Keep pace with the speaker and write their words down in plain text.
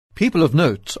People of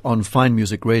Note on Fine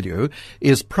Music Radio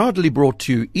is proudly brought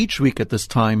to you each week at this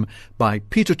time by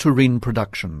Peter Tureen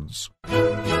Productions.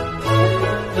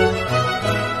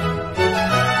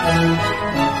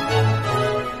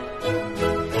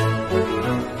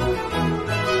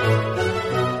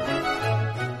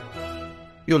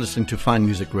 You're listening to Fine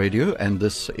Music Radio, and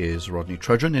this is Rodney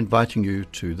Trudgeon inviting you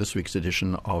to this week's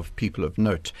edition of People of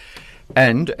Note.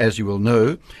 And, as you will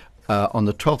know, on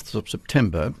the 12th of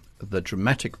September, the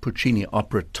dramatic Puccini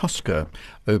opera Tosca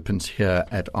opens here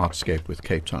at Artscape with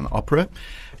Cape Town Opera.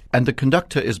 And the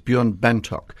conductor is Bjorn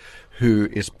Bantock, who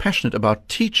is passionate about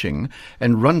teaching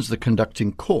and runs the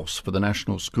conducting course for the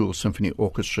National School Symphony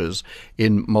Orchestras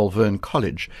in Malvern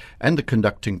College and the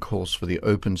conducting course for the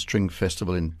Open String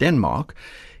Festival in Denmark.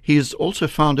 He is also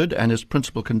founded and is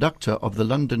principal conductor of the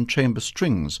London Chamber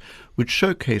Strings, which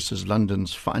showcases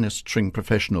London's finest string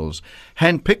professionals,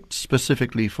 handpicked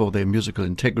specifically for their musical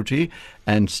integrity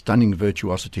and stunning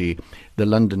virtuosity. The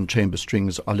London Chamber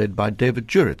Strings are led by David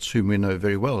Juritz, whom we know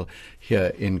very well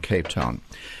here in Cape Town.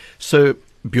 So,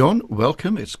 Bjorn,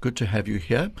 welcome. It's good to have you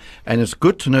here. And it's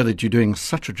good to know that you're doing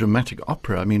such a dramatic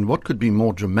opera. I mean, what could be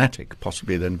more dramatic,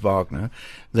 possibly, than Wagner,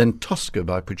 than Tosca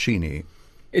by Puccini?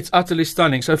 It's utterly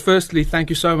stunning. So firstly, thank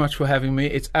you so much for having me.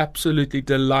 It's absolutely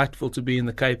delightful to be in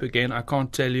the Cape again. I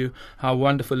can't tell you how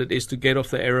wonderful it is to get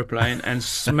off the aeroplane and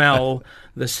smell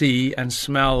the sea and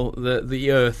smell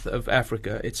the earth of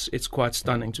Africa. It's quite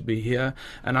stunning to be here.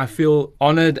 And I feel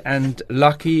honoured and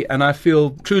lucky, and I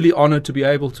feel truly honoured to be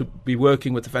able to be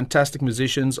working with the fantastic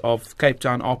musicians of Cape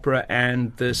Town Opera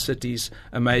and the city's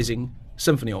amazing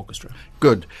symphony orchestra.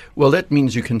 Good. Well, that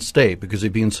means you can stay because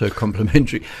you've been so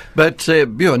complimentary. But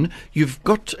Bjorn, you've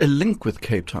got a link with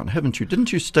Cape Town, haven't you?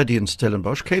 Didn't you study in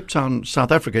Stellenbosch? Cape Town,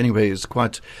 South Africa, anyway,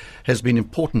 has been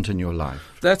important in your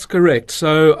life. That's correct.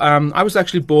 So I was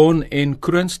actually born in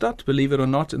Kroonstad, believe it or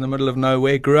not, in the middle of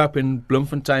nowhere. Grew up in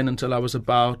Bloemfontein until I was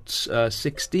about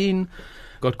 16.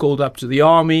 Got called up to the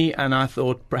army, and I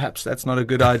thought perhaps that's not a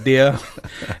good idea,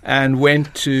 and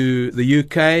went to the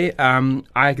UK.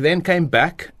 I then came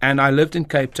back, and I lived in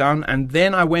Cape Town, and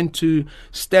then I went to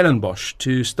Stellenbosch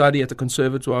to study at the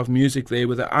Conservatoire of Music there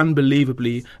with an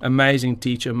unbelievably amazing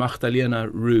teacher,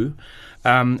 Magdelene Minnaar.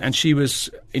 And she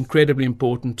was incredibly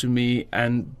important to me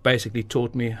and basically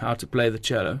taught me how to play the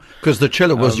cello. Because the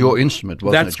cello was your instrument,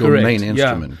 wasn't it? Your correct, main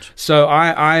instrument. Yeah. So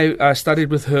I studied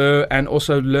with her and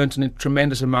also learned a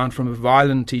tremendous amount from a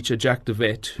violin teacher, Jack de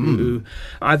Wet, who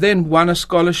I then won a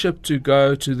scholarship to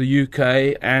go to the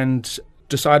UK and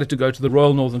decided to go to the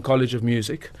Royal Northern College of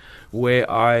Music, where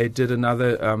I did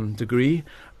another degree.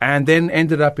 And then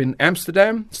ended up in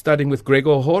Amsterdam studying with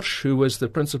Gregor Horsch, who was the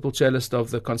principal cellist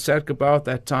of the Concertgebouw at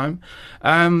that time.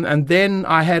 And then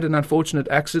I had an unfortunate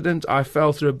accident. I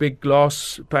fell through a big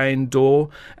glass pane door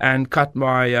and cut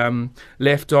my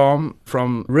left arm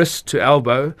from wrist to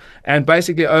elbow, and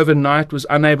basically overnight was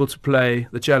unable to play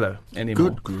the cello anymore.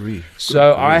 Good grief.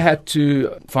 So I had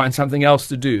to find something else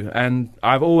to do. And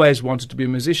I've always wanted to be a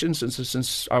musician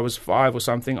since I was 5 or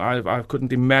something. I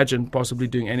couldn't imagine possibly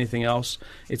doing anything else.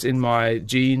 It's in my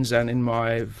genes and in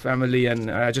my family,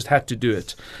 and I just had to do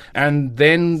it. And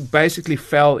then basically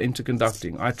fell into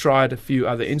conducting. I tried a few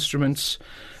other instruments.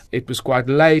 It was quite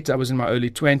late. I was in my early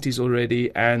 20s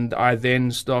already, and I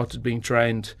then started being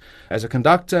trained as a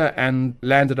conductor and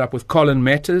landed up with Colin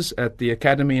Metters at the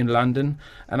Academy in London.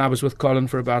 And I was with Colin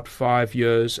for about 5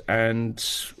 years, and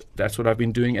that's what I've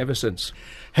been doing ever since.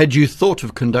 Had you thought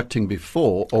of conducting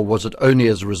before, or was it only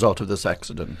as a result of this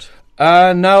accident?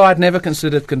 No, I'd never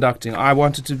considered conducting. I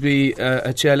wanted to be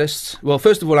a cellist. Well,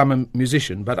 first of all, I'm a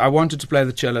musician, but I wanted to play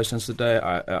the cello since the day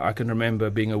I can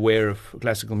remember being aware of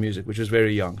classical music, which was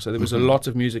very young. So there was a lot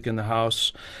of music in the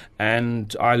house,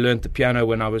 and I learned the piano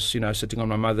when I was, sitting on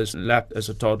my mother's lap as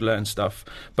a toddler and stuff.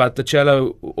 But the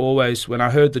cello, always, when I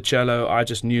heard the cello, I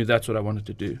just knew that's what I wanted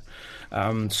to do.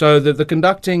 So the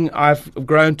conducting, I've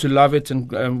grown to love it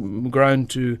and grown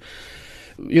to...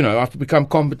 I've become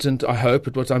competent, I hope,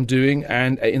 at what I'm doing,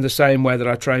 and in the same way that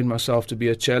I trained myself to be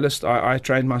a cellist, I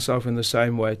trained myself in the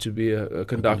same way to be a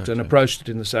conductor and approached it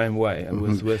in the same way.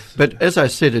 And But as I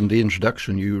said in the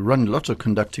introduction, you run lots of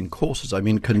conducting courses. I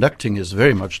mean, conducting is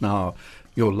very much now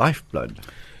your lifeblood.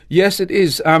 Yes, it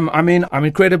is. I'm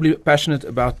incredibly passionate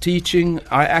about teaching.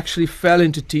 I actually fell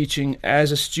into teaching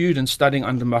as a student studying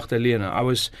under Magdelene. I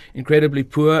was incredibly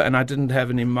poor and I didn't have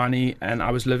any money, and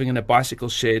I was living in a bicycle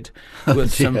shed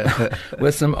with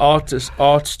some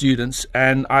art students,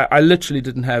 and I literally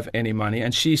didn't have any money.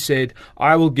 And she said,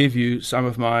 I will give you some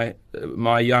of my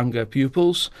my younger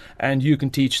pupils, and you can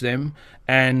teach them,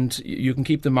 and you can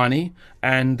keep the money,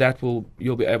 and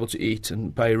you'll be able to eat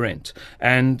and pay rent.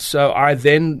 And so I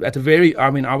then,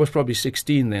 I was probably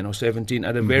 16 then or 17.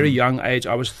 At a very young age,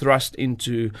 I was thrust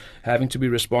into having to be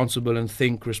responsible and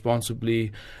think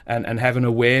responsibly and have an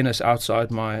awareness outside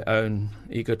my own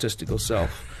egotistical self,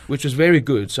 which was very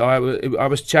good. So I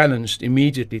was challenged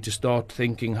immediately to start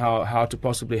thinking how to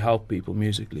possibly help people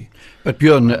musically. But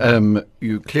Bjorn,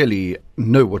 you clearly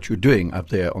know what you're doing up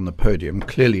there on the podium.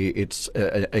 Clearly it's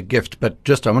a gift. But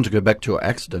just I want to go back to your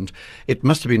accident. It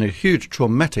must have been a huge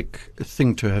traumatic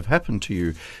thing to have happened to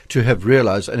you, to have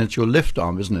realized, and it's your left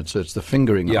arm, isn't it? So it's the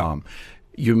fingering arm.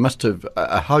 You must have,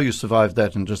 how you survived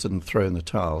that and just didn't throw in the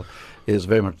towel is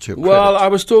very much to your credit. Well, I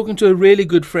was talking to a really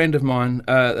good friend of mine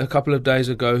a couple of days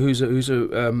ago who's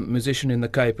a musician in the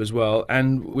Cape as well,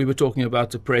 and we were talking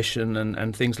about depression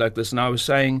and things like this, and I was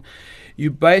saying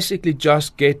you basically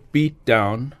just get beat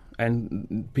down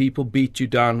and people beat you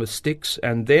down with sticks,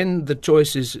 and then the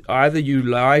choice is either you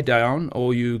lie down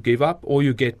or you give up or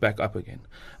you get back up again.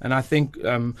 And I think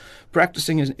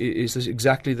practicing is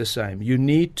exactly the same. You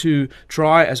need to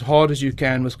try as hard as you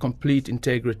can with complete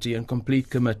integrity and complete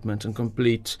commitment and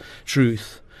complete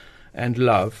truth and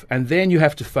love. And then you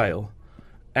have to fail.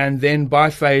 And then by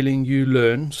failing, you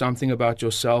learn something about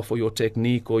yourself or your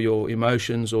technique or your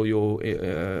emotions or your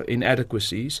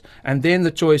inadequacies. And then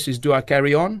the choice is, do I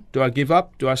carry on? Do I give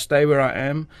up? Do I stay where I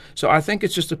am? So I think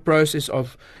it's just a process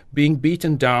of being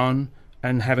beaten down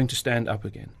and having to stand up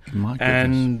again.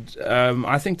 And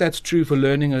I think that's true for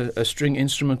learning a string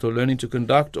instrument or learning to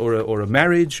conduct or a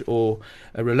marriage or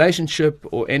a relationship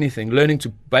or anything. Learning to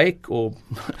bake or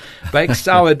bake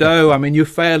sourdough. I mean, you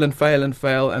fail and fail and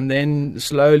fail, and then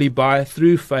slowly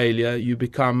through failure, you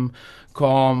become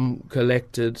calm,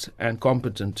 collected, and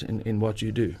competent in what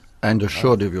you do. And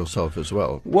assured of yourself as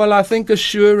well. Well, I think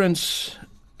assurance...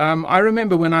 I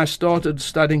remember when I started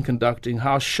studying conducting,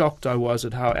 how shocked I was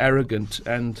at how arrogant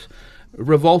and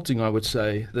revolting, I would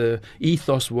say, the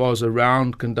ethos was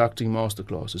around conducting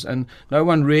masterclasses. And no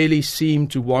one really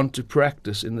seemed to want to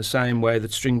practice in the same way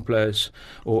that string players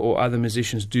or other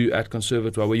musicians do at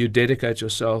conservatoire, where you dedicate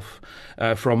yourself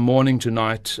from morning to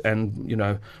night. And, you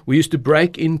know, we used to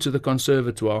break into the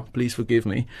conservatoire, please forgive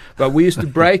me, but we used to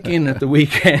break in at the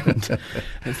weekend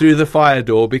through the fire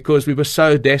door because we were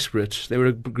so desperate. There were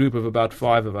a group of about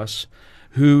 5 of us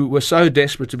who were so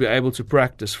desperate to be able to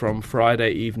practice from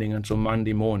Friday evening until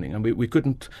Monday morning. And we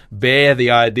couldn't bear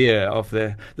the idea of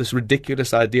this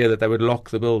ridiculous idea that they would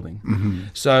lock the building. Mm-hmm.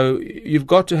 So you've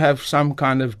got to have some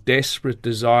kind of desperate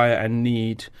desire and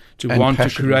need to want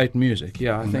passion. To create music.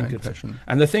 Yeah, I think it's passion.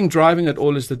 And the thing driving it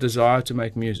all is the desire to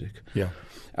make music. Yeah.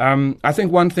 I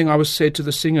think one thing I was said to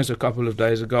the singers a couple of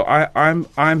days ago,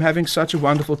 I'm having such a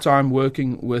wonderful time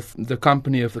working with the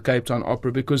company of the Cape Town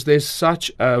Opera because there's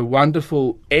such a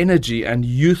wonderful energy and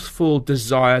youthful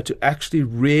desire to actually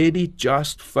really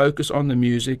just focus on the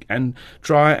music and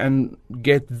try and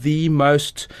get the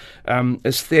most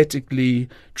aesthetically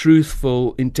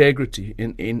truthful integrity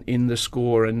in the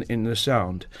score and in the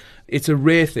sound. It's a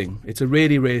rare thing. It's a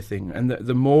really rare thing. And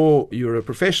the more you're a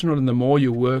professional and the more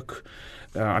you work...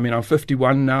 I'm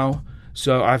 51 now,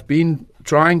 so I've been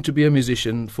trying to be a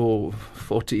musician for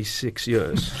 46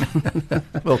 years.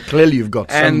 Well, clearly you've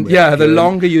got some. And the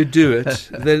longer you do it,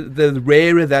 the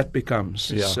rarer that becomes.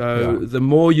 The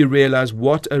more you realize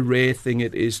what a rare thing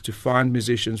it is to find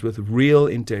musicians with real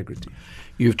integrity.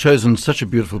 You've chosen such a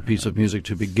beautiful piece of music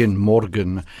to begin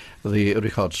Morgen, the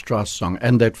Richard Strauss song,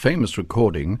 and that famous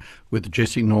recording with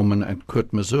Jesse Norman and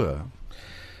Kurt Masur.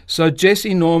 So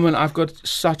Jessie Norman, I've got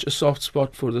such a soft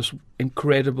spot for this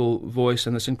incredible voice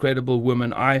and this incredible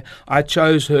woman. I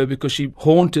chose her because she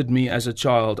haunted me as a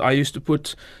child. I used to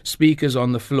put speakers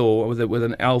on the floor with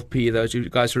an LP. Those you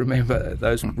guys remember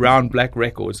those round black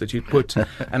records that you'd put,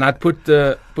 and I'd put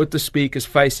the speakers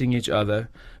facing each other,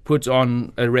 put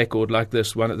on a record like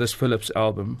this Philips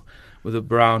album with a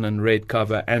brown and red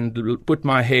cover, and put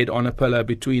my head on a pillow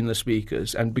between the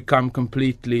speakers and become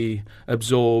completely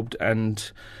absorbed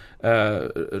and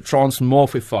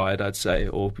transmorphified, I'd say,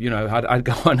 or I'd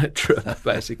go on a trip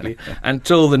basically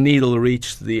until the needle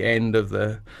reached the end of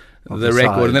the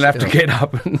record, and then have to get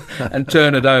up and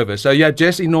turn it over. So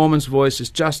Jessie Norman's voice is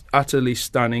just utterly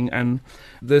stunning, and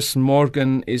this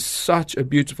Morgen is such a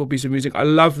beautiful piece of music. I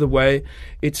love the way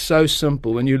it's so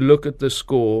simple. When you look at the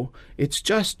score, it's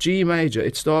just G major.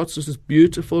 It starts with this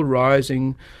beautiful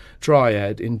rising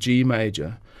triad in G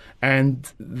major.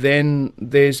 And then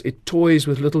it toys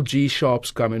with little G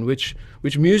sharps come in, which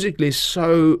musically is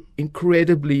so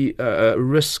incredibly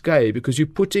risque, because you're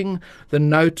putting the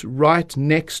note right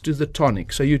next to the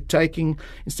tonic. So you're taking,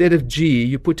 instead of G,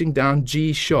 you're putting down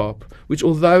G sharp, which,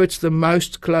 although it's the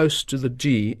most close to the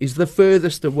G, is the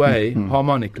furthest away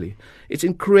harmonically. It's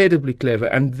incredibly clever.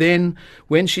 And then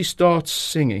when she starts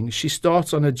singing, she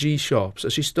starts on a G sharp. So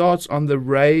she starts on the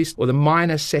raised or the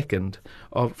minor second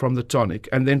from the tonic,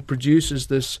 and then produces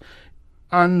this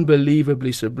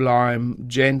unbelievably sublime,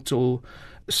 gentle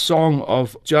song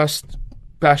of just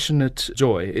passionate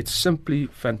joy. It's simply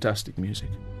fantastic music.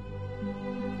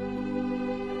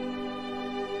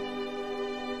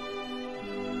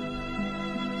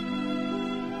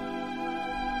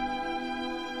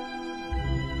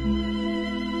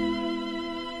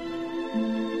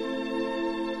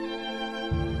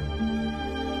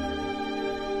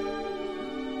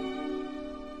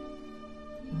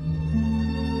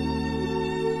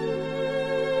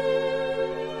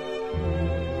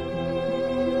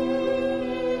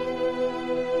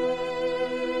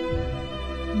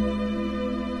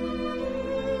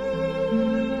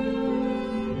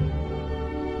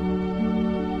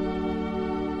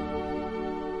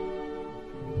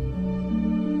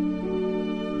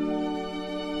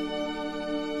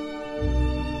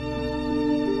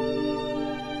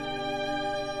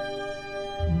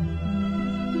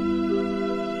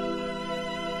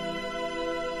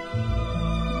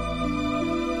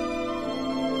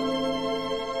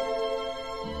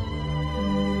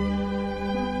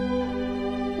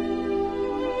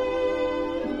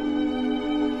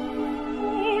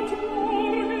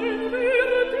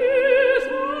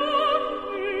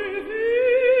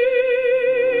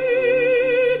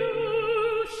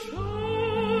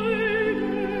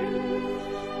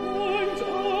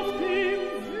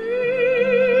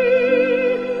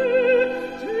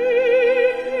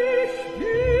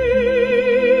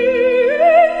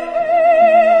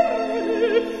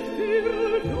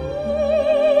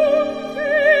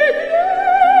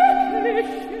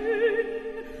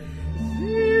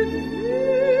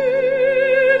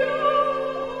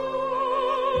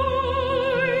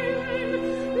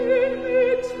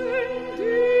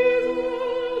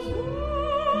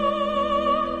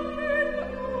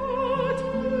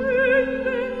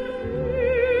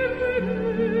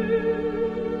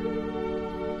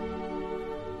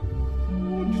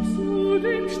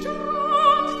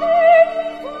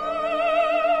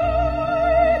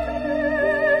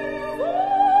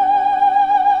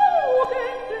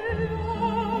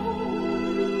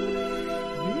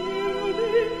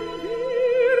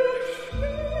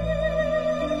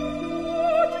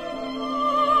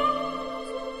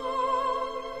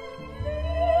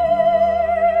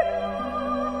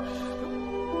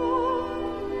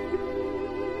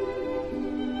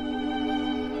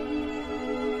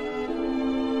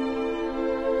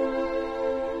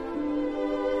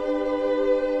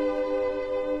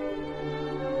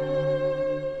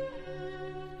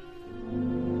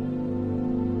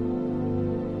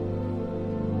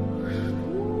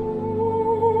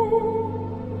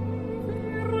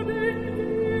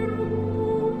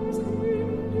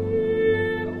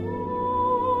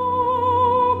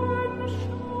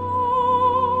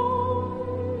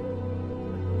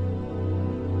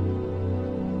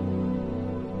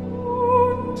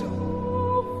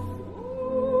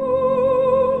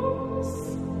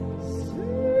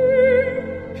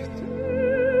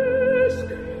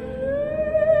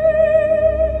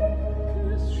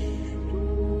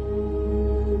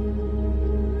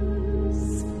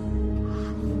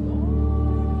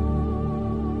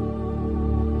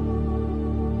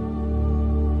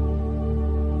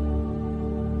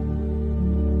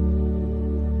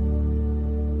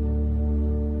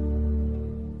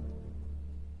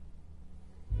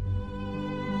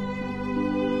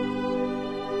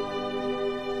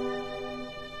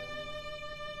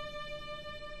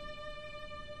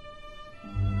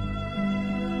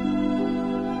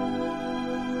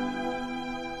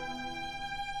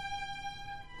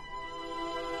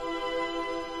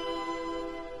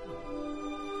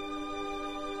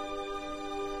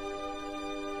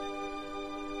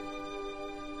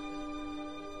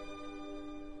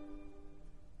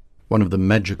 one of the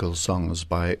magical songs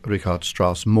by Richard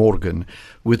Strauss, Morgen,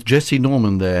 with Jesse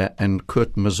Norman there and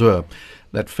Kurt Masur,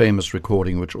 that famous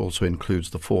recording which also includes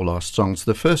the four last songs.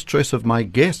 The first choice of my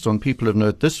guest on People of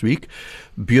Note this week,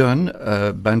 Bjorn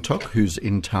Bantock, who's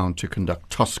in town to conduct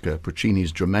Tosca,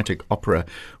 Puccini's dramatic opera,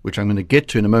 which I'm going to get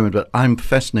to in a moment, but I'm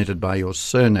fascinated by your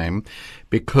surname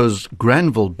because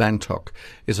Granville Bantock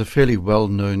is a fairly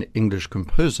well-known English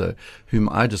composer whom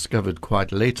I discovered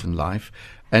quite late in life,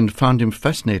 and found him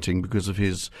fascinating because of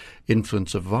his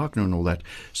influence of Wagner and all that.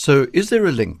 So is there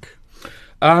a link?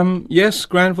 Yes,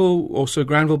 Granville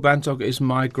Bantock is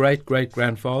my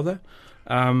great-great-grandfather.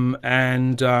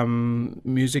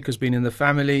 Music has been in the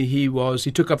family.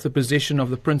 He took up the position of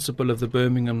the principal of the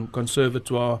Birmingham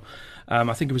Conservatoire.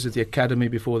 I think it was at the Academy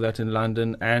before that in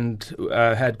London, and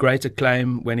had great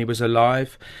acclaim when he was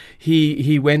alive.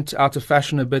 He went out of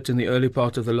fashion a bit in the early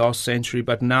part of the last century,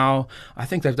 but now I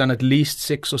think they've done at least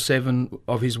 6 or 7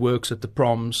 of his works at the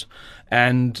Proms,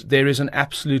 and there is an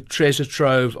absolute treasure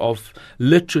trove of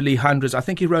literally hundreds. I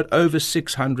think he wrote over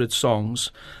 600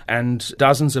 songs and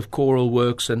dozens of choral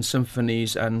works and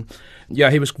symphonies, and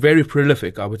he was very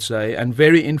prolific, I would say, and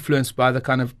very influenced by the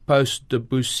kind of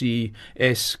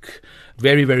post-Debussy-esque,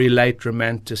 very, very late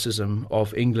romanticism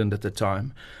of England at the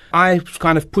time. I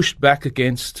kind of pushed back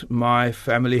against my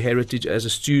family heritage as a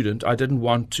student. I didn't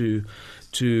want to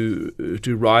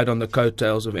ride on the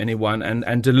coattails of anyone,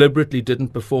 and deliberately didn't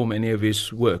perform any of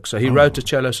his work. So he wrote a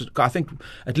cello, I think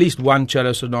at least one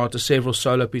cello sonata, several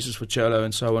solo pieces for cello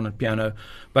and so on, and piano.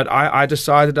 But I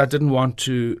decided I didn't want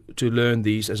to learn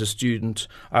these as a student.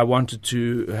 I wanted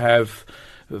to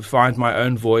find my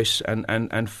own voice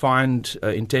and find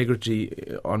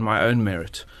integrity on my own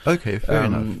merit. Okay, fair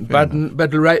enough.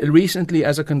 But recently,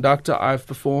 as a conductor, I've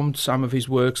performed some of his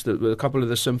works, a couple of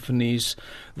the symphonies,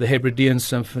 the Hebridean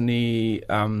Symphony,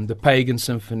 the Pagan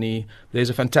Symphony. There's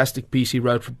a fantastic piece he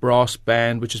wrote for brass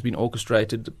band, which has been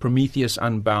orchestrated, Prometheus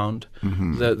Unbound,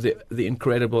 the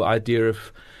incredible idea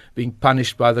of being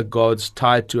punished by the gods,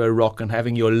 tied to a rock and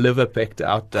having your liver pecked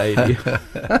out daily.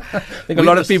 I think a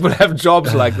lot of people have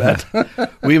jobs like that.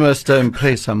 We must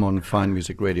play some on Fine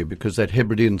Music Radio, because that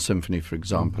Hebridean Symphony, for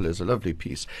example, is a lovely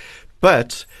piece.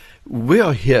 But we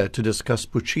are here to discuss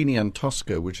Puccini and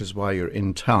Tosca, which is why you're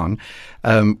in town,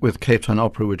 with Cape Town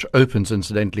Opera, which opens,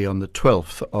 incidentally, on the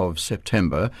 12th of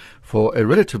September for a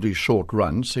relatively short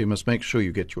run. So you must make sure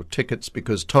you get your tickets,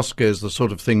 because Tosca is the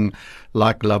sort of thing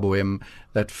like La Bohème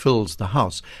that fills the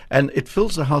house. And it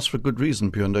fills the house for good reason,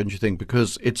 Bjorn, don't you think?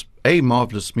 Because it's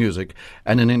marvelous music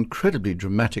and an incredibly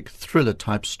dramatic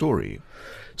thriller-type story.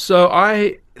 So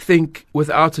I think,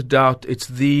 without a doubt, it's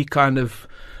the kind of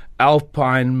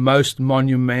Alpine, most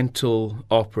monumental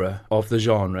opera of the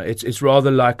genre. It's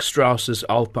rather like Strauss's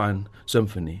Alpine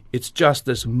Symphony. It's just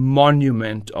this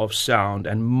monument of sound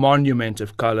and monument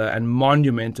of color and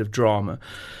monument of drama.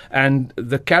 And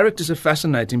the characters are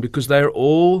fascinating because they're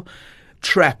all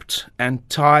trapped and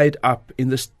tied up in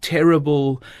this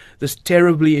terribly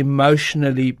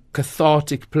emotionally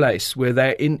cathartic place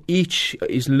where each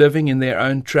is living in their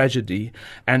own tragedy,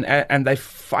 and they're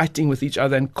fighting with each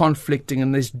other and conflicting,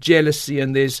 and there's jealousy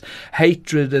and there's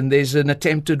hatred and there's an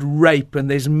attempted rape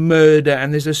and there's murder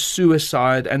and there's a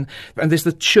suicide and there's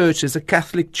the church, there's a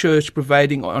Catholic Church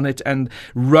pervading on it, and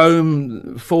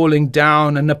Rome falling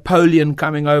down and Napoleon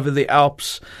coming over the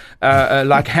Alps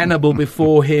like Hannibal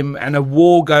before him, and a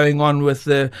war going on with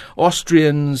the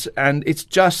Austrians, and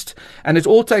it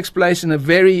all takes place in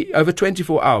over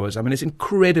 24 hours. I mean, it's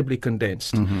incredibly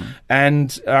condensed. And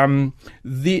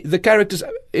the characters,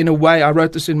 in a way, I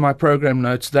wrote this in my program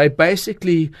notes, they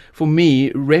basically, for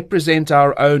me, represent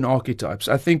our own archetypes.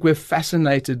 I think we're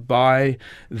fascinated by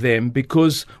them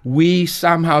because we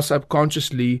somehow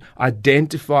subconsciously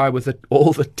identify with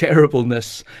all the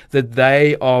terribleness that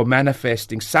they are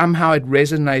manifesting. Somehow it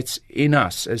resonates in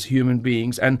us as human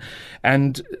beings. And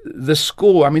the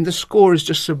score is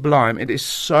just sublime. It is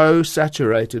so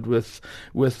saturated with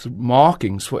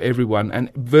markings for everyone,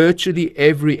 and virtually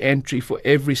every entry for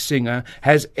every singer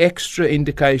has extra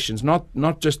indications,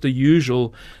 not just the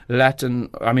usual Latin,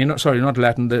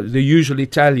 the usual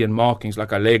Italian markings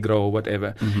like Allegro or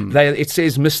whatever. It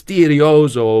says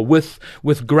misterioso,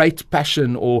 with great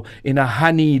passion, or in a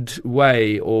honeyed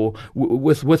way, or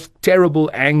with terrible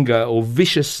anger, or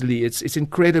viciously. It's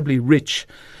incredibly rich.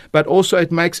 But also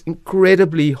it makes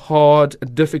incredibly hard,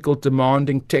 difficult,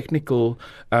 demanding technical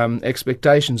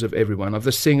expectations of everyone, of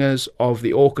the singers, of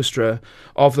the orchestra,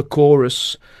 of the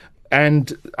chorus.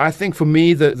 And I think for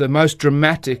me the most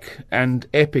dramatic and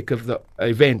epic of the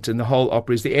event in the whole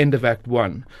opera is the end of Act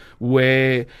 1,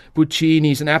 where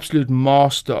Puccini is an absolute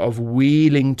master of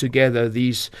wheeling together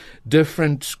these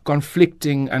different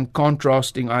conflicting and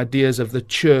contrasting ideas of the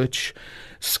church,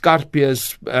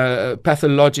 Scarpia's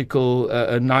pathological,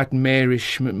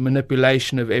 nightmarish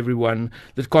manipulation of everyone,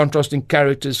 the contrasting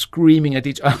characters screaming at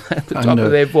each other at the top of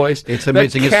their voice, it's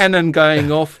amazing. The cannon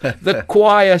going off, the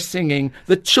choir singing,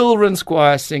 the children's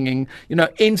choir singing,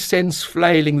 incense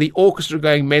flailing, the orchestra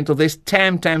going mental, there's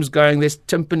tam-tams going, there's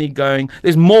timpani going,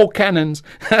 there's more cannons,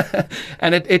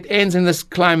 and it ends in this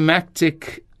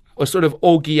climactic, a sort of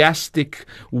orgiastic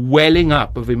welling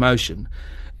up of emotion.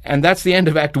 And that's the end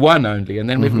of Act 1 only, and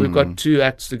then we've got 2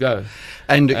 acts to go.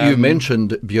 And you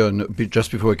mentioned, Bjorn,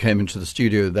 just before we came into the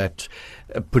studio, that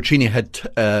Puccini had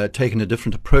taken a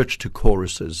different approach to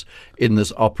choruses in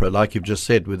this opera, like you've just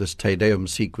said, with this Te Deum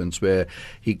sequence, where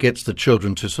he gets the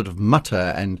children to sort of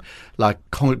mutter and like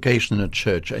congregation in a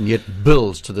church, and yet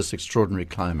builds to this extraordinary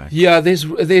climax. Yeah, there's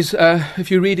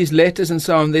if you read his letters and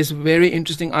so on, there's very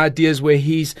interesting ideas where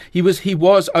he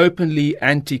was openly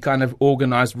anti kind of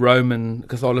organized Roman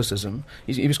Catholicism.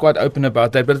 He was quite open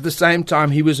about that, but at the same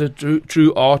time, he was a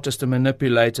true artist and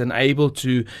manipulator, and able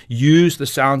to use the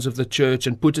sounds of the church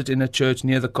and put it in a church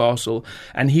near the castle.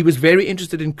 And he was very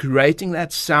interested in creating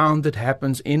that sound that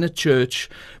happens in a church,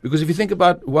 because if you think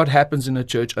about what happens in a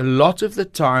church, a lot of the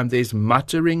time there's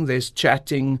muttering, there's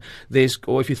chatting,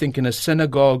 or if you think in a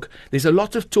synagogue, there's a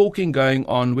lot of talking going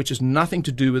on which has nothing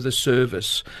to do with the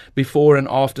service before and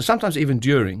after, sometimes even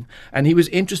during. And he was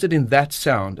interested in that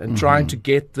sound and trying to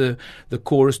get the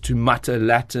chorus to mutter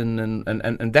Latin,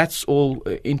 and that's all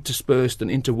interspersed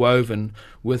and interwoven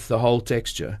with the whole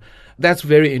texture. That's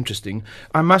very interesting.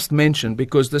 I must mention,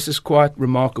 because this is quite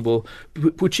remarkable,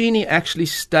 Puccini actually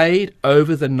stayed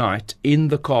over the night in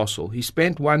the castle. He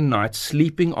spent one night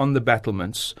sleeping on the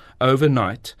battlements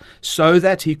overnight so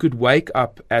that he could wake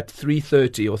up at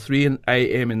 3:30 or 3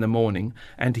 a.m. in the morning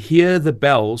and hear the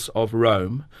bells of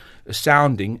Rome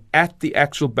sounding at the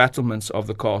actual battlements of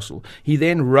the castle. He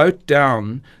then wrote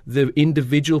down the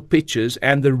individual pitches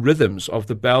and the rhythms of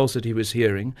the bells that he was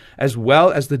hearing, as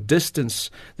well as the distance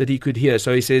that he could hear.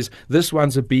 So he says, this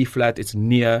one's a B flat, it's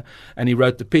near, and he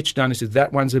wrote the pitch down. He said,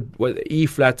 that one's a E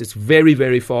flat, it's very,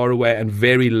 very far away and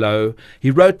very low.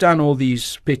 He wrote down all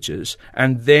these pitches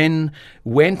and then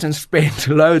went and spent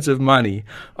loads of money.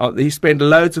 He spent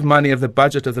loads of money of the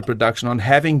budget of the production on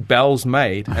having bells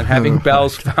made and having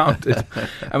bells found.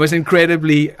 And was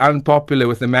incredibly unpopular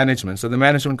with the management. So the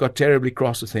management got terribly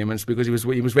cross with him, and it's because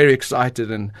he was very excited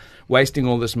and wasting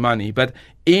all this money. But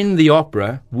in the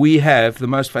opera, we have the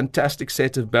most fantastic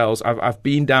set of bells. I've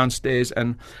been downstairs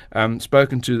and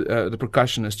spoken to the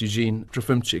percussionist Eugene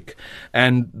Trofimchik,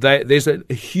 and there's a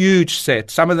huge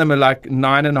set. Some of them are like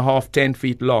 9.5, 10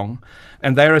 feet long,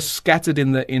 and they are scattered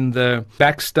in the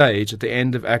backstage at the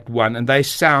end of Act 1, and they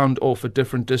sound off at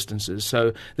different distances.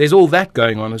 So there's all that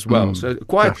going on as well. So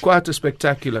quite a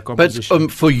spectacular composition.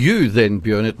 But for you then,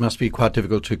 Bjorn, it must be quite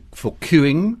difficult for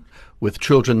cueing with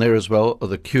children there as well, or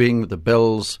the cueing, the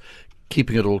bells,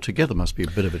 keeping it all together must be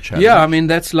a bit of a challenge. Yeah, I mean,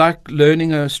 that's like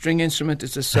learning a string instrument.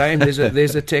 It's the same. There's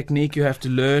a technique you have to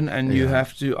learn, and you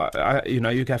have to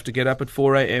you have to get up at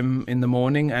 4 a.m. in the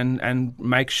morning and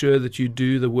make sure that you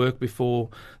do the work before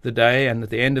the day and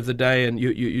at the end of the day, and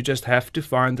you just have to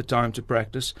find the time to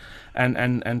practice and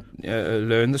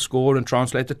learn the score and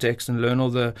translate the text and learn all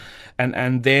the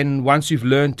and then once you've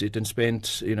learned it and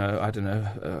spent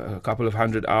a couple of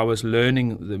 100 hours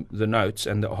learning the notes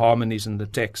and the harmonies and the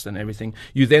text and everything,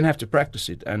 you then have to practice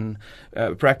it and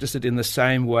practice it in the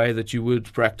same way that you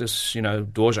would practice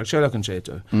Dvorak cello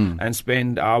concerto, and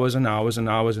spend hours and hours and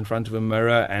hours in front of a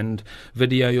mirror and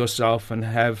video yourself and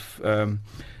have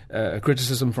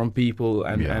criticism from people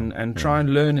and try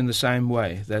and learn in the same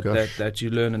way that you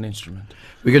learn an instrument.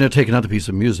 We're going to take another piece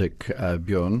of music,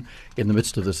 Bjorn, in the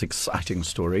midst of this exciting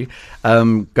story.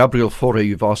 Gabriel Faure,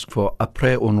 you've asked for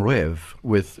Après un rêve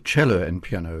with cello and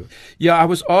piano. Yeah, I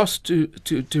was asked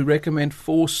to recommend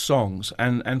 4 songs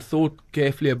and thought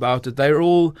carefully about it. They're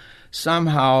all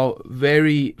somehow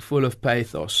very full of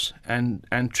pathos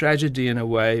and tragedy in a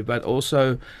way, but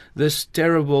also this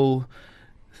terrible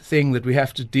thing that we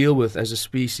have to deal with as a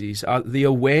species, the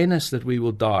awareness that we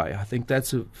will die. I think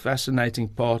that's a fascinating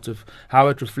part of how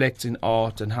it reflects in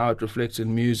art and how it reflects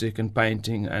in music and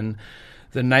painting, and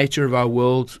the nature of our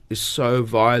world is so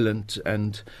violent,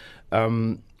 and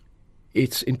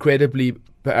it's incredibly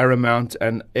paramount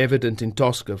and evident in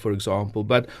Tosca, for example.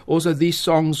 But also these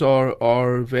songs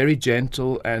are very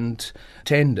gentle and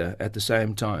tender at the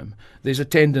same time. There's a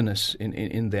tenderness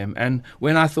in them. And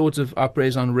when I thought of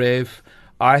Après un rêve,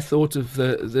 I thought of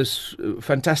this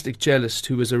fantastic cellist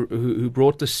who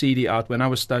brought the CD out when I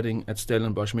was studying at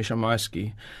Stellenbosch, Misha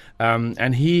Maisky,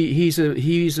 and he's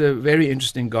a very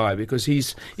interesting guy because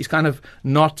he's kind of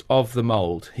not of the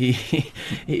mold. He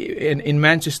in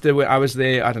Manchester, where I was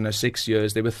there, 6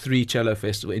 years, there were 3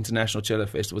 international cello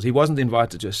festivals. He wasn't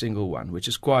invited to a single one, which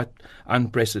is quite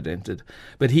unprecedented.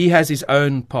 But he has his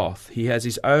own path. He has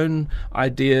his own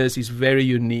ideas. He's very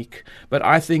unique. But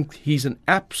I think he's an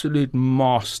absolute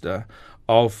master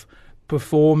of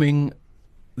performing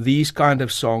these kind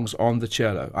of songs on the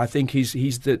cello. I think he's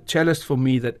the cellist for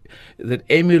me that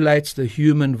emulates the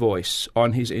human voice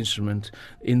on his instrument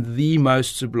in the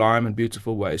most sublime and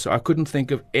beautiful way. So I couldn't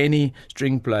think of any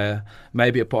string player,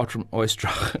 maybe apart from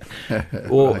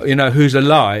Oistrakh, or Right. who's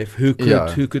alive, who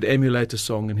Yeah. could emulate a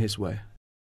song in his way.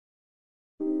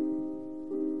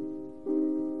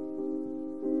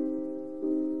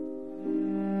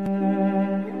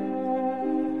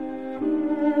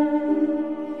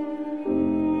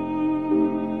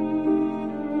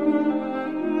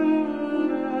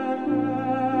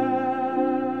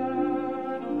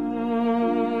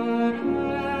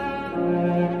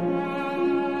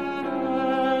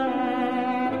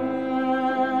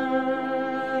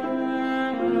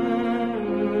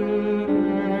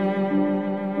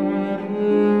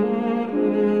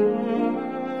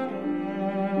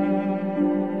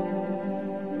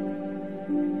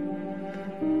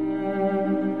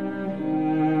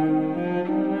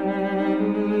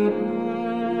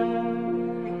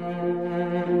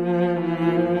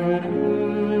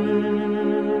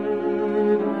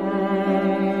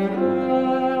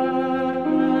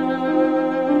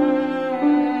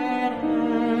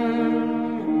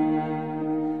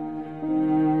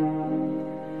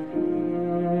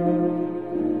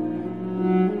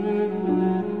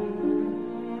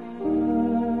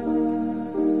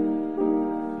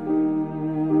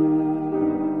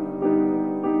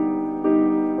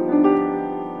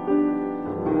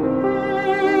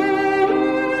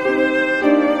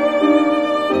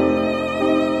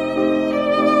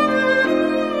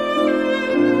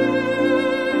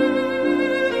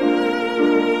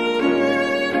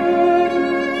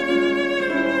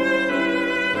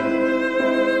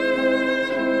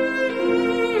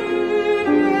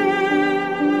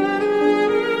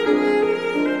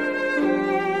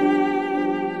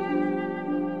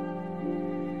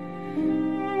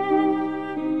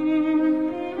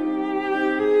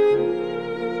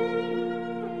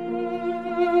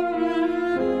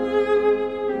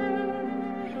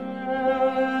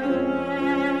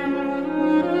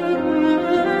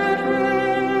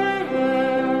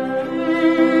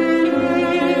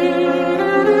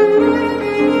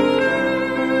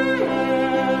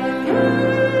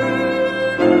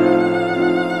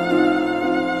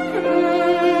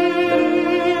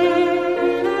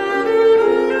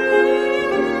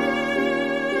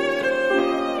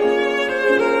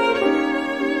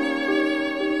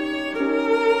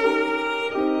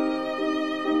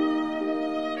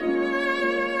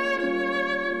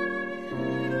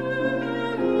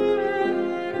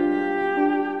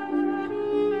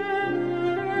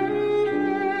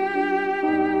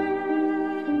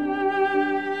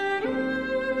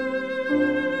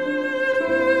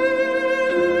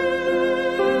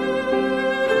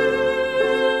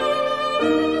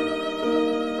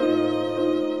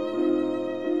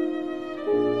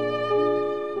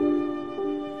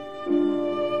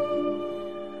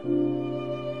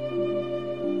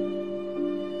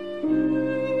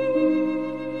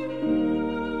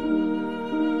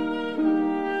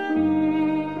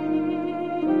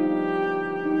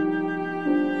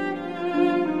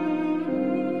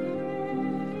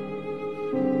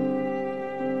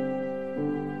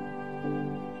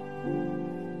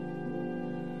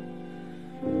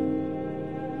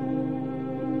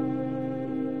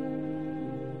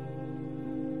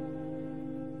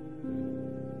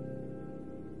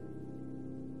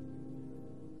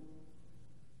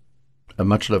 A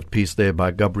much-loved piece there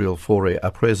by Gabriel Fauré,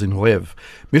 Après une rave.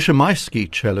 Misha Maisky,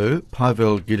 cello,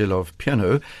 Pavel Gililov,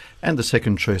 piano, and the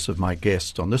second choice of my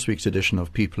guest on this week's edition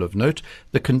of People of Note,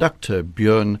 the conductor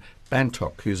Bjorn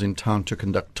Bantock, who's in town to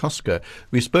conduct Tosca.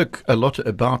 We spoke a lot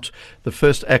about the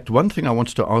first act. One thing I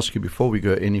wanted to ask you before we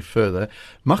go any further,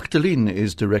 Magdelene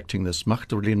is directing this.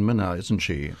 Magdelene Minnaar, isn't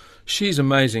she? She's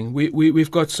amazing.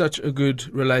 We've got such a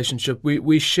good relationship.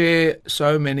 We share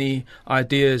so many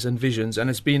ideas and visions, and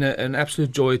it's been an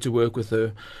absolute joy to work with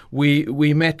her.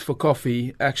 We met for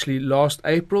coffee actually last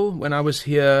April when I was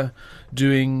here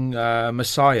doing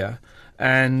Messiah,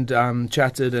 and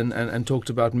chatted and talked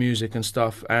about music and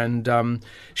stuff. And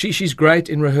she's great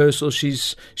in rehearsal.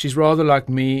 She's rather like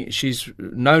me. She's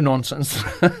no nonsense.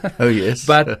 Oh, yes.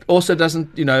 But also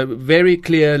doesn't, very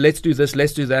clear, let's do this,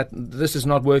 let's do that. This is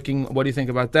not working. What do you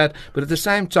think about that? But at the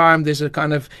same time, there's a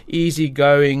kind of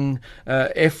easygoing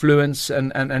effluence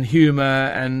and humor,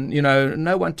 and,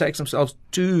 no one takes themselves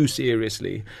too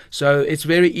seriously. So it's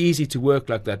very easy to work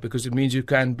like that because it means you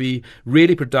can be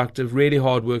really productive, really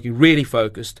hardworking, really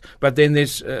focused. But then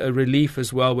there's a relief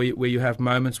as well, where you have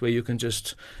moments where you can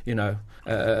just,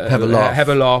 have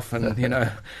a laugh,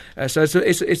 and so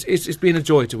it's been a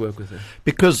joy to work with her.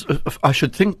 Because I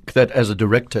should think that as a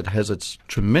director, it has its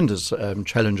tremendous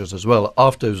challenges as well.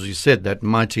 After, as you said, that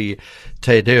mighty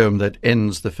Te Deum that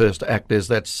ends the first act, there's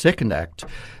that second act,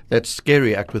 that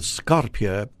scary act with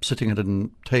Scarpia sitting at a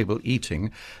table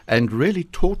eating and really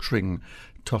torturing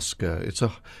Tosca.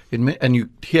 And you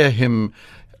hear him,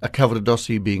 a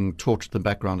Cavaradossi, being tortured in the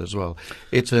background as well.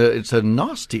 It's a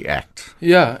nasty act.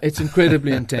 Yeah, it's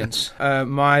incredibly intense.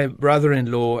 My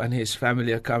brother-in-law and his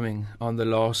family are coming on the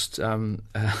last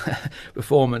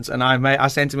performance, and I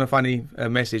sent him a funny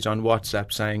message on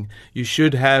WhatsApp saying, you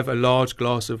should have a large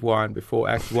glass of wine before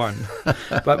Act 1,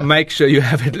 but make sure you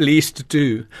have at least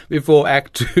 2 before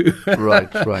Act 2.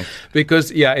 Right. Because,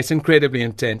 it's incredibly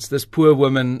intense. This poor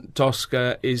woman,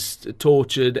 Tosca, is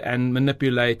tortured and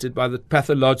manipulated by the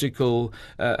pathological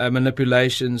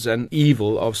manipulations and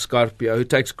evil of Scarpia, who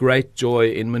takes great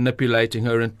joy in manipulating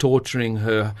her and torturing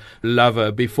her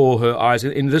lover before her eyes.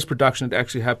 In this production, it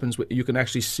actually happens. You can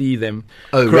actually see them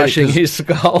crushing his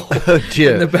skull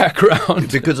in the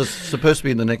background. Because it's supposed to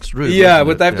be in the next room. Yeah,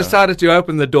 but they've decided to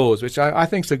open the doors, which I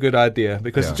think is a good idea,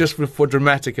 because it's just for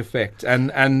dramatic effect. And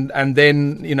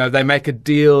then, they make a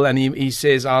deal, and he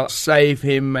says, I'll save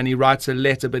him, and he writes a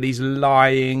letter, but he's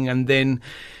lying, and then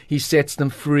he sets them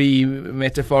free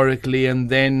metaphorically, and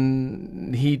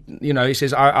then he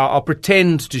says, I'll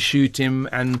pretend to shoot him,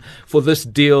 and for this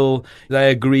deal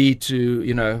they agree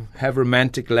to have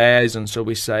romantic liaison, shall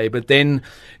we say. But then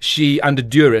she, under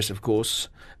duress, of course,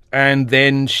 and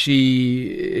then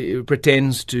she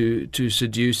pretends to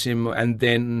seduce him, and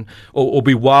then or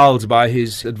be wowed by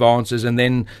his advances, and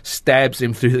then stabs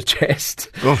him through the chest,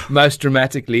 most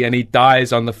dramatically, and he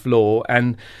dies on the floor.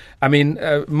 And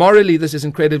morally, this is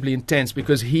incredibly intense,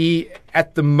 because he,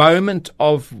 at the moment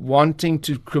of wanting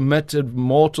to commit a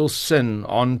mortal sin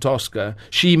on Tosca,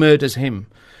 she murders him.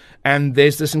 And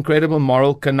there's this incredible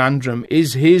moral conundrum.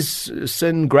 Is his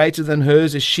sin greater than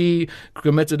hers? Is she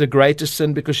committed a greater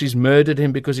sin because she's murdered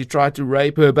him because he tried to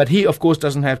rape her? But he, of course,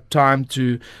 doesn't have time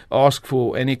to ask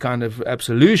for any kind of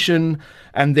absolution.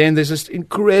 And then there's this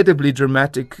incredibly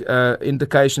dramatic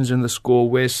indications in the score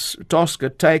where Tosca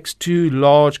takes 2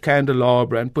 large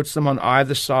candelabra and puts them on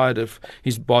either side of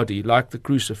his body, like the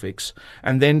crucifix,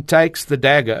 and then takes the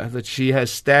dagger that she has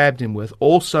stabbed him with,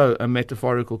 also a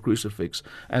metaphorical crucifix,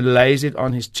 and lays it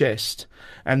on his chest,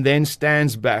 and then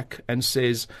stands back and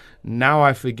says, now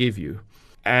I forgive you.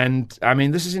 And,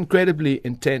 this is incredibly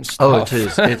intense stuff. Oh,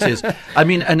 it is.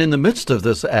 And in the midst of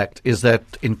this act is that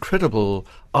incredible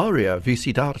aria,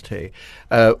 Visi d'arte,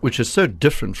 which is so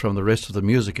different from the rest of the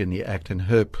music in the act, and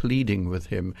her pleading with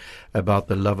him about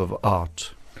the love of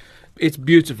art. It's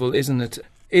beautiful, isn't it?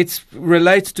 It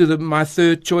relates to my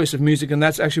third choice of music, and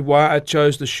that's actually why I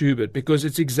chose the Schubert, because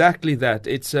it's exactly that.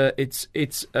 It's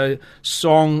a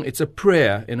song, it's a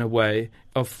prayer in a way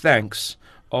of thanks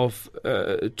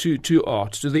to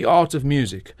art, to the art of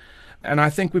music. And I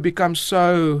think we become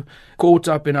so caught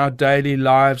up in our daily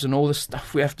lives and all the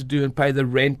stuff we have to do, and pay the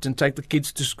rent and take the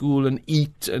kids to school and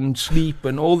eat and sleep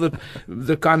and all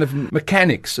the kind of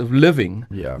mechanics of living,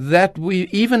 that we,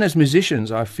 even as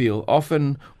musicians, I feel,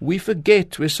 often we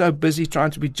forget. We're so busy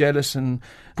trying to be jealous and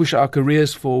push our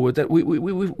careers forward that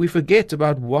we forget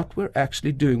about what we're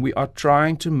actually doing. We are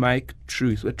trying to make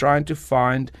truth. We're trying to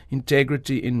find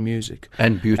integrity in music.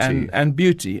 And beauty. And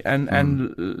beauty.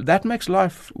 And that makes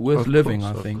life worth living,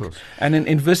 I think. And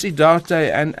in Visi d'arte,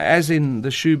 and as in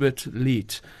the Schubert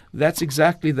Lied, that's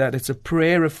exactly that. It's a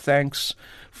prayer of thanks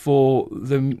for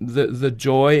the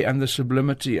joy and the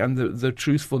sublimity and the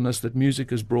truthfulness that music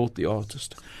has brought the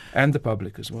artist and the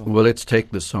public as well. Well, let's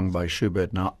take this song by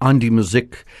Schubert now, An die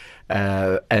Musik,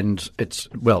 and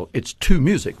it's 2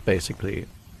 music, basically.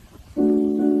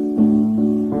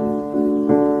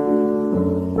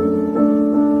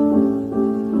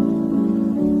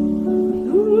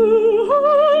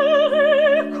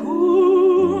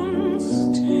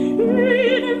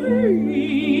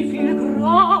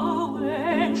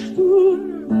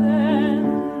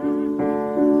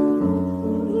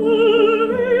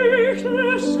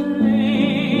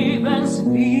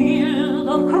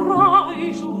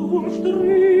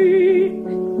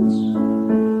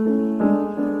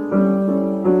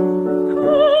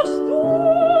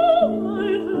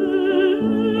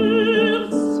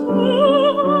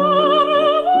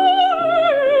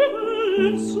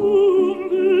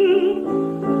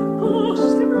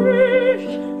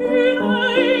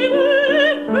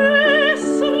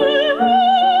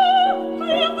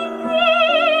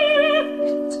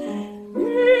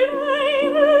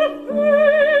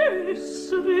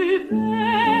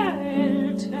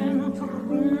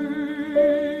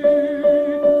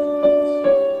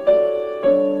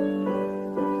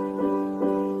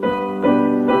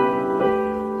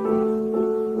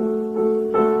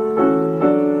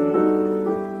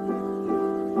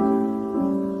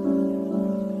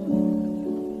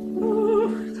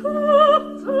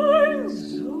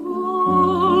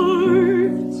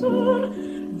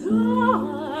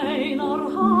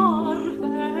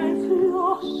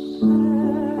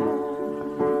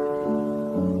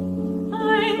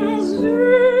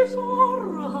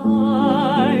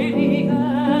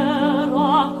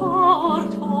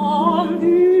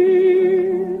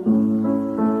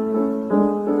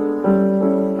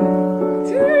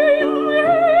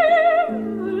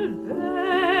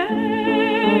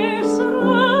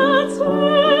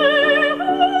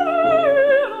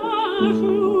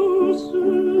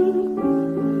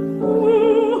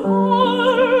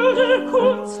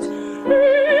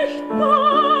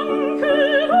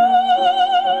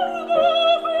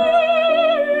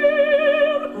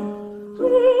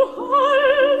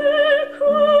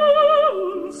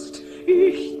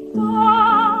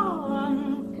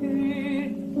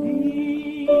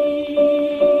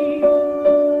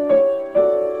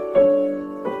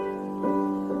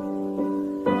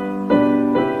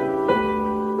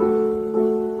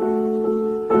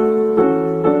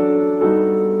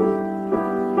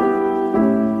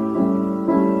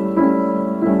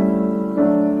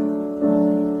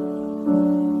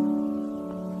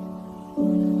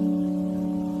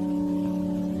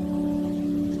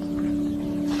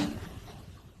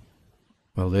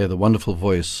 there the wonderful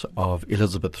voice of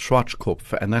Elisabeth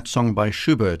Schwarzkopf, and that song by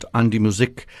Schubert, An die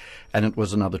Musik. And it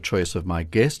was another choice of my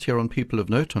guest here on People of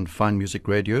Note on Fine Music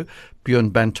Radio,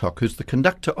 Bjorn Bantock, who's the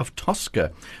conductor of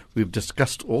Tosca. We've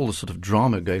discussed all the sort of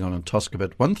drama going on in Tosca,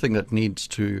 but one thing that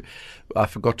I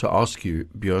forgot to ask you,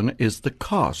 Bjorn, is the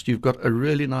cast. You've got a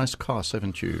really nice cast,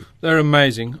 haven't you? They're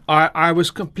amazing. I was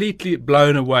completely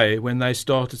blown away when they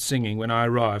started singing when I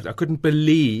arrived. I couldn't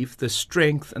believe the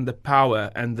strength and the power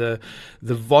and the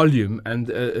volume and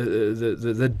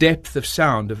the depth of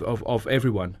sound of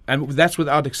everyone. And that's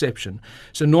without exception.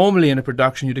 So normally in a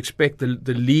production you'd expect the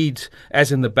lead,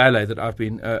 as in the ballet that I've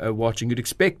been watching, you'd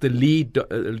expect the lead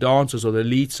dancers or the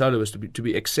lead soloists to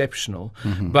be exceptional.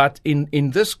 Mm-hmm. But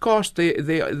in this cast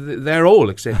they're all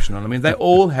exceptional. I mean, they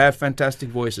all have fantastic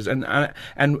voices, and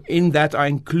in that I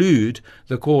include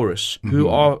the chorus, mm-hmm. who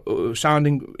are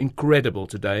sounding incredible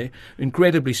today,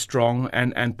 incredibly strong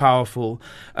and powerful,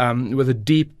 with a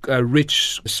deep,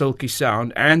 rich, silky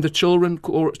sound, and the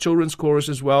children's chorus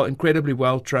as well, incredibly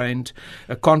well trained,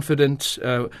 confident,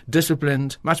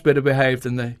 disciplined, much better behaved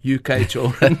than the UK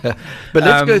children. But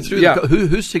let's go through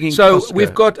who's singing so Tosca?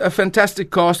 We've got a fantastic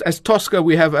cast. As Tosca,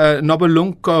 we have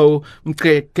Nobelunko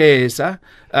Mkekeza.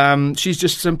 She's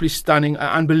just simply stunning,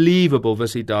 unbelievable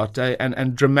Visidate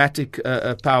and dramatic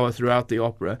power throughout the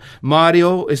opera.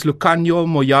 Mario is Lucanio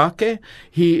Moyake.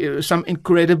 Some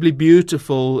incredibly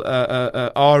beautiful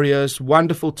arias,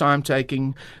 wonderful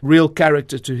time-taking, real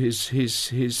character to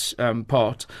his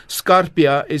part.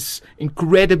 Scarpia is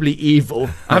incredibly evil.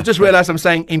 I've just realized I'm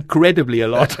saying incredibly a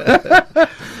lot.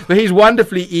 But he's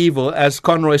wonderfully evil as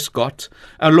Conroy Scott.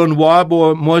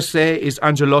 Lonwabo Mose is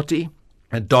Angelotti,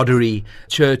 a Doddery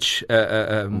church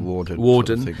warden. Sort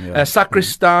of thing, yeah.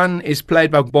 Sacristan is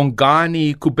played by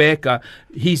Bongani Kubeka.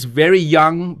 He's very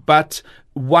young, but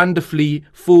wonderfully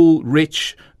full,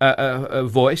 rich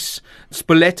voice.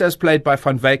 Spoletta is played by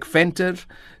Van Wyk Venter.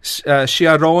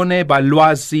 Chiarone by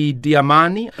Loisi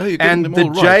Diamani. And the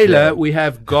jailer, we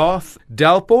have Garth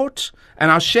Delport. And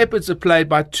our shepherds are played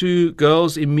by two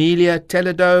girls, Emilia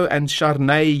Teledo and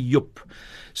Sharnay Yup.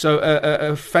 So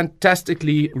a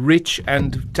fantastically rich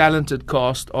and talented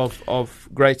cast of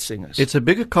great singers. It's a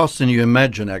bigger cast than you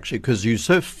imagine, actually, because you're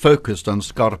so focused on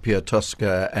Scarpia,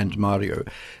 Tosca and Mario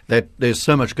that there's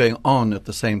so much going on at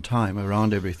the same time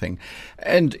around everything.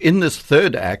 And in this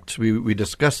third act, we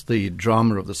discussed the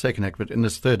drama of the second act, but in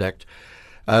this third act,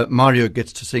 Mario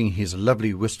gets to sing his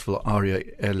lovely, wistful aria,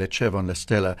 Le Cielo e la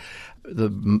Stella.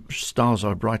 The stars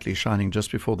are brightly shining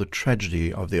just before the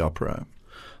tragedy of the opera.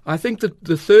 I think that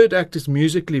the third act is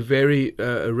musically very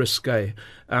risque.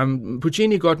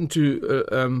 Puccini got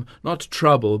into not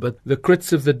trouble, but the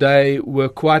critics of the day were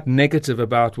quite negative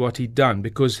about what he'd done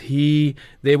because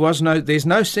there's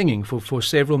no singing for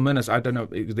several minutes. I don't know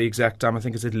the exact time. I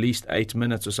think it's at least 8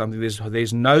 minutes or something.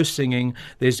 There's no singing.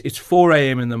 It's 4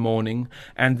 a.m. in the morning,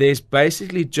 and there's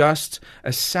basically just a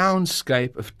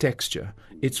soundscape of texture.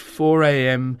 It's 4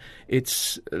 a.m.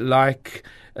 It's like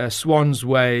Swan's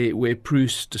Way, where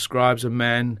Proust describes a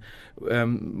man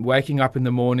waking up in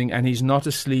the morning and he's not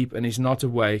asleep and he's not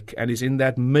awake and he's in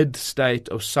that mid-state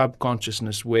of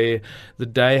subconsciousness where the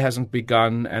day hasn't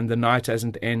begun and the night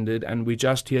hasn't ended, and we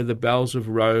just hear the bells of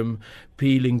Rome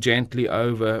pealing gently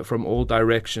over from all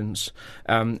directions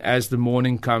as the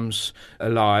morning comes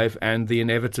alive, and the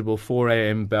inevitable 4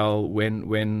 a.m. bell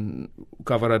when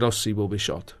Cavaradossi will be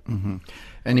shot. Mm-hmm.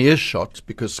 And he is shot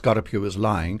because Scarpia was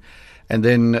lying. And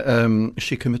then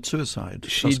she commits suicide.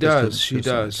 She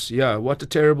does. Yeah, what a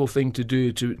terrible thing to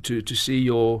do, to see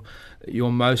your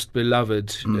most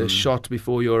beloved shot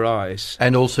before your eyes.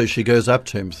 And also she goes up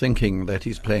to him thinking that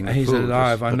he's playing a he's fool.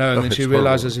 Alive, I know, and then she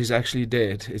realizes he's actually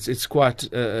dead. It's quite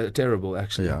terrible,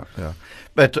 actually. Yeah.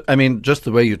 But, I mean, just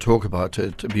the way you talk about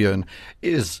it, Bjorn,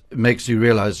 makes you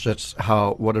realize just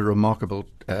what a remarkable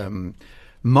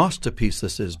masterpiece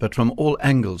this is, but from all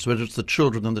angles, whether it's the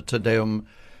children and the Te Deum,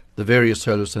 the various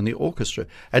soloists and the orchestra.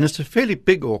 And it's a fairly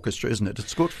big orchestra, isn't it?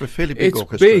 It's scored for a fairly big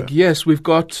orchestra. It's big, yes. We've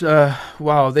got,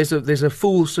 there's a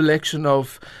full selection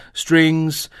of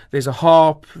strings, there's a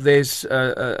harp, there's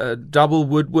double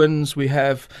woodwinds, we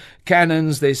have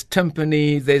cannons, there's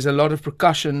timpani, there's a lot of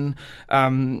percussion.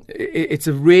 It's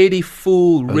a really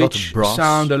full, rich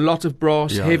sound, a lot of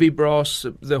brass, heavy brass,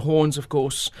 the horns, of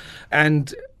course,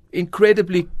 and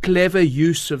incredibly clever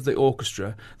use of the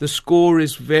orchestra. The score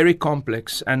is very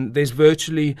complex and there's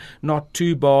virtually not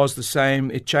two bars the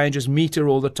same. It changes meter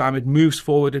all the time. It moves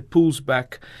forward, it pulls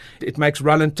back. It makes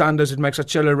rallentandos, it makes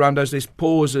accellerandos, there's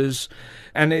pauses.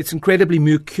 And it's incredibly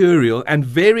mercurial and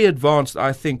very advanced,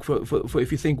 I think, for if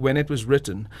you think when it was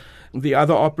written. The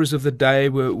other operas of the day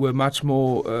were much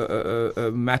more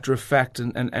matter of fact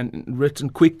and written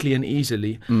quickly and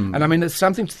easily. And I mean, it's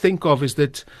something to think of is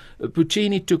that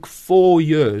Puccini took 4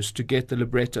 years to get the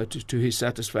libretto to his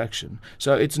satisfaction.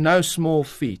 So it's no small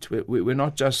feat. We're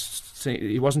not just saying,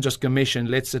 he wasn't just commissioned,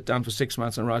 let's sit down for 6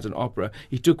 months and write an opera.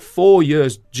 He took 4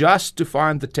 years just to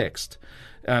find the text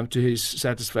to his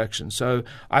satisfaction. So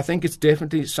I think it's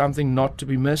definitely something not to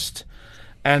be missed.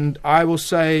 And I will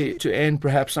say, to end,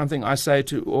 perhaps something I say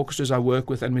to orchestras I work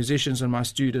with and musicians and my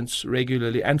students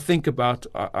regularly and think about,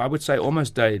 I would say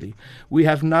almost daily. We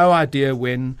have no idea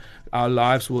when our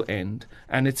lives will end,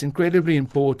 and it's incredibly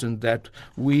important that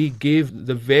we give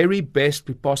the very best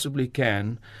we possibly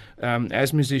can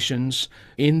as musicians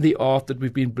in the art that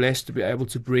we've been blessed to be able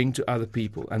to bring to other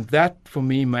people. And that, for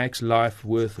me, makes life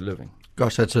worth living.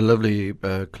 Gosh, that's a lovely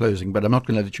closing, but I'm not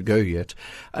going to let you go yet.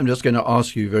 I'm just going to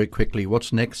ask you very quickly,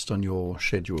 what's next on your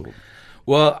schedule?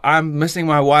 Well, I'm missing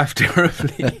my wife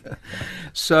terribly.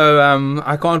 So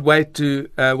I can't wait to,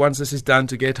 once this is done,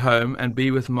 to get home and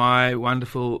be with my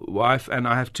wonderful wife. And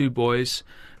I have 2 boys,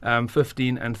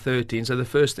 15 and 13. So the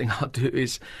first thing I'll do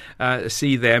is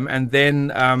see them. And then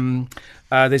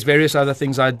there's various other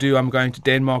things I do. I'm going to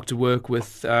Denmark to work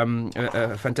with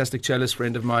a fantastic cellist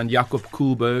friend of mine, Jacob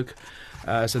Kuhlberg.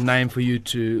 It's a name for you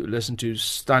to listen to,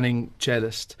 stunning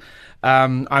cellist.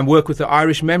 I work with the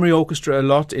Irish Memory Orchestra a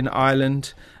lot in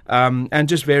Ireland, and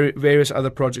just various other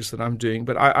projects that I'm doing.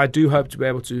 But I do hope to be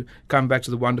able to come back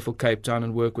to the wonderful Cape Town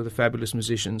and work with the fabulous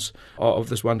musicians of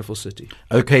this wonderful city.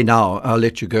 Okay, now I'll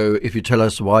let you go if you tell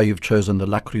us why you've chosen the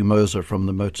Lacrimosa from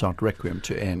the Mozart Requiem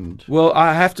to end. Well,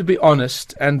 I have to be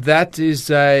honest, and that is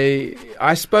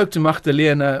I spoke to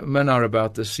Magdelene Minnaar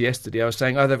about this yesterday. I was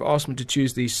saying, they've asked me to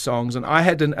choose these songs, and I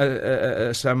had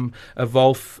a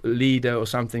Wolf leader or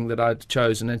something that I'd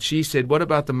chosen, and she said, what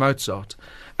about the Mozart?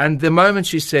 And the moment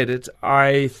she said it,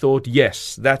 I thought,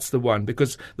 yes, that's the one,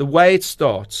 because the way it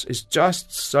starts is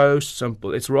just so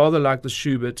simple. It's rather like the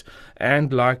Schubert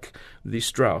and like the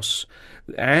Strauss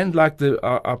and like the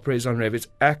operas on rave. It's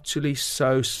actually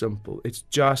so simple. It's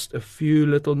just a few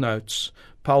little notes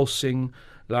pulsing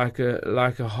like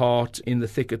a heart in the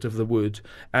thicket of the wood,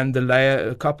 and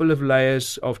a couple of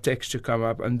layers of texture come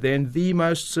up, and then the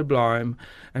most sublime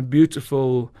and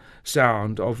beautiful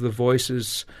sound of the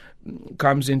voices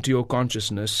comes into your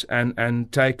consciousness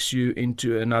and takes you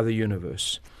into another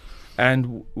universe.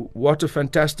 And what a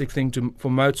fantastic thing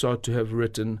for Mozart to have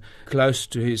written close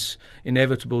to his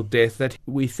inevitable death that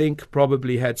we think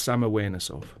probably had some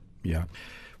awareness of. Yeah.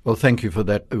 Well, thank you for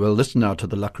that. We'll listen now to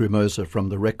the Lacrimosa from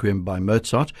the Requiem by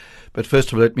Mozart. But first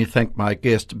of all, let me thank my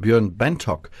guest, Bjorn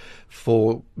Bantock,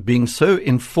 for being so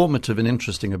informative and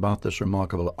interesting about this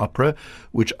remarkable opera,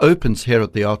 which opens here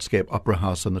at the Artscape Opera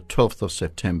House on the 12th of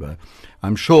September.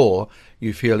 I'm sure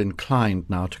you feel inclined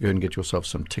now to go and get yourself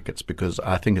some tickets, because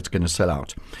I think it's going to sell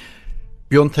out.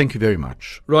 Bjorn, thank you very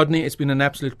much. Rodney, it's been an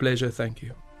absolute pleasure. Thank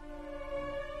you.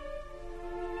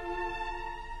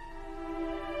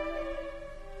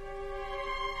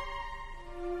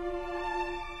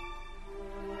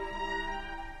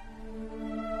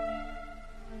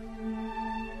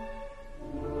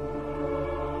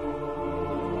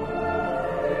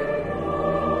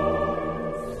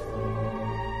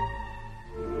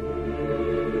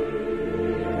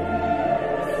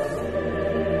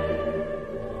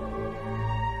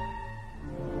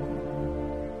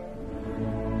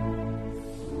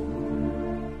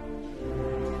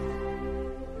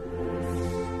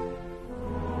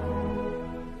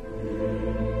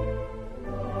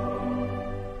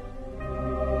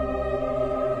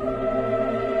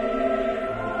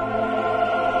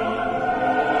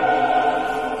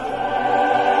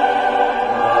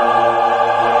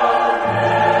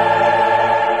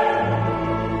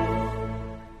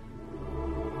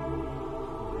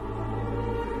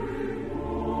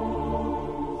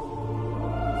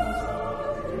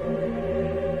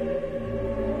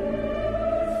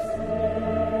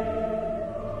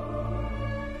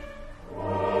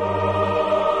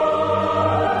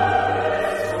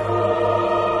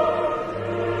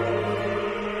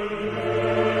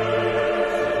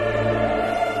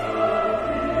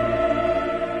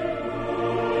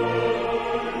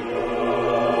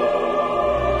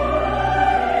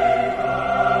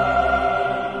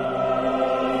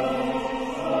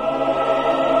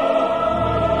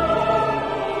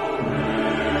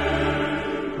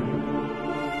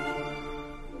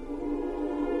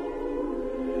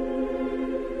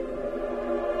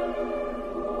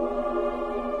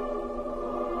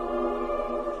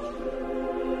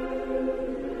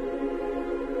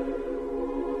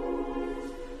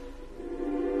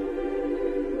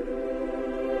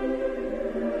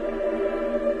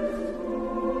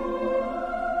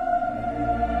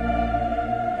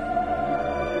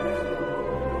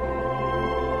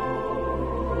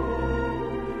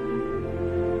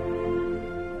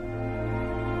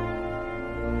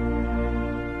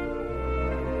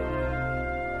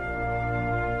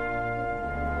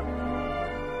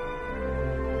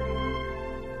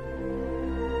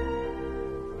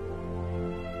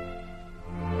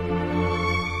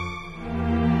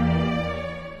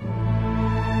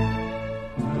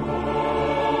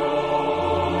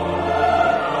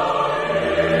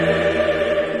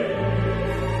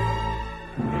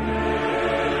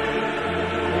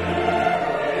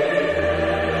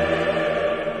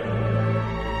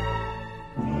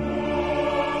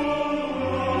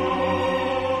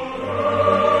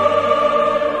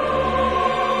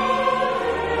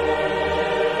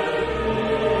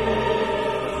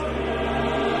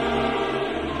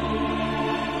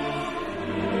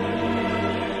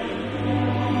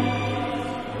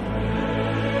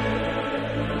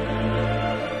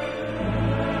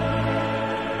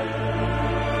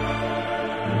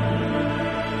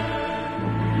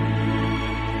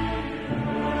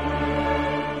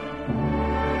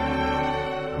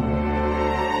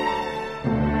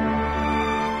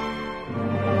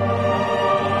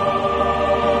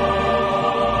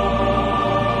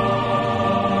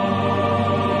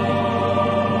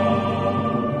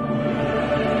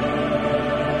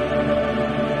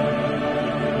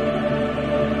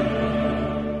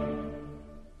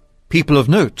 People of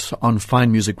Note on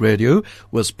Fine Music Radio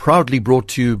was proudly brought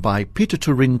to you by Peter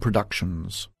Turin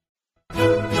Productions.